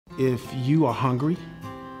If you are hungry,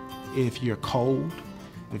 if you're cold,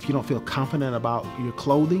 if you don't feel confident about your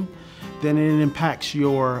clothing, then it impacts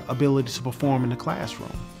your ability to perform in the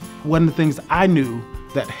classroom. One of the things I knew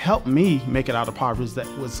that helped me make it out of poverty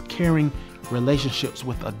was caring relationships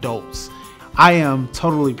with adults. I am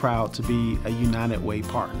totally proud to be a United Way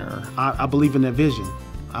partner. I believe in their vision.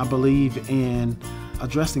 I believe in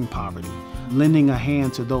addressing poverty, lending a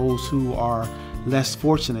hand to those who are less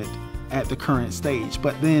fortunate at the current stage.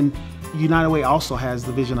 But then United Way also has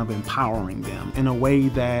the vision of empowering them in a way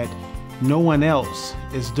that no one else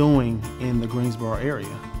is doing in the Greensboro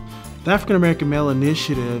area. The African American Male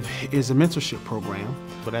Initiative is a mentorship program,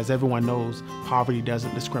 but as everyone knows, poverty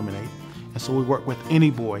doesn't discriminate. And so we work with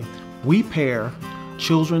any boy. We pair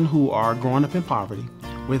children who are growing up in poverty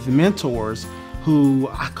with mentors who,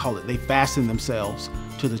 I call it, they fasten themselves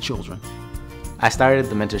to the children. I started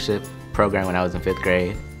the mentorship program when I was in 5th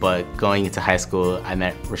grade, but going into high school, I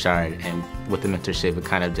met Rashard, and with the mentorship, it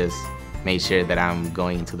kind of just made sure that I'm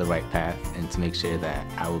going into the right path and to make sure that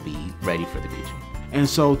I will be ready for the future. And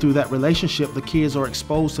so through that relationship, the kids are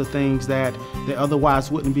exposed to things that they otherwise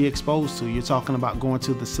wouldn't be exposed to. You're talking about going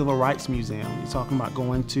to the Civil Rights Museum. You're talking about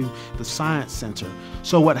going to the Science Center.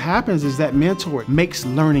 So what happens is that mentor makes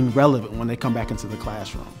learning relevant when they come back into the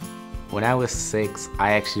classroom. When I was 6,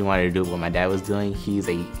 I actually wanted to do what my dad was doing. He's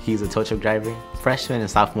a tow truck driver. Freshman and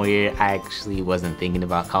sophomore year, I actually wasn't thinking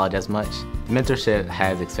about college as much. The mentorship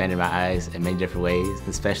has expanded my eyes in many different ways,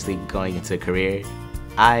 especially going into a career.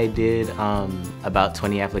 I did about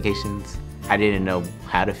 20 applications. I didn't know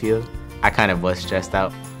how to feel. I kind of was stressed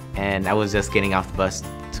out, and I was just getting off the bus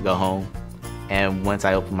to go home. And once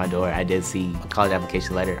I opened my door, I did see a college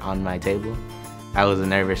application letter on my table. I was a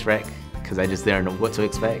nervous wreck because I just didn't know what to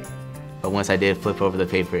expect. But once I did flip over the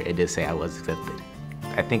paper, it did say I was accepted.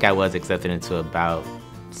 I think I was accepted into about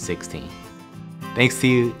 16. Thanks to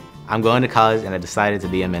you, I'm going to college and I decided to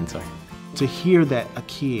be a mentor. To hear that a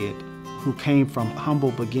kid who came from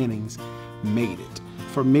humble beginnings made it,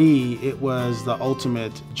 for me, it was the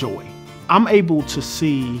ultimate joy. I'm able to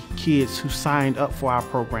see kids who signed up for our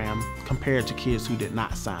program compared to kids who did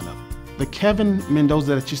not sign up. The Kevin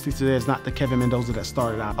Mendoza that you see today is not the Kevin Mendoza that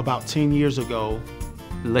started out about 10 years ago.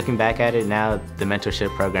 Looking back at it now, the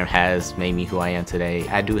mentorship program has made me who I am today.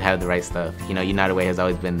 I do have the right stuff. You know, United Way has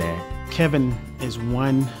always been there. Kevin is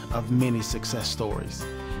one of many success stories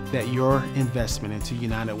that your investment into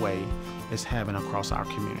United Way is having across our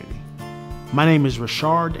community. My name is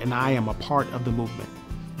Rashard, and I am a part of the movement.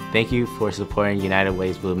 Thank you for supporting United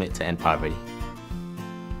Way's movement to end poverty.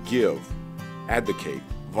 Give, advocate,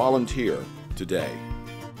 volunteer today.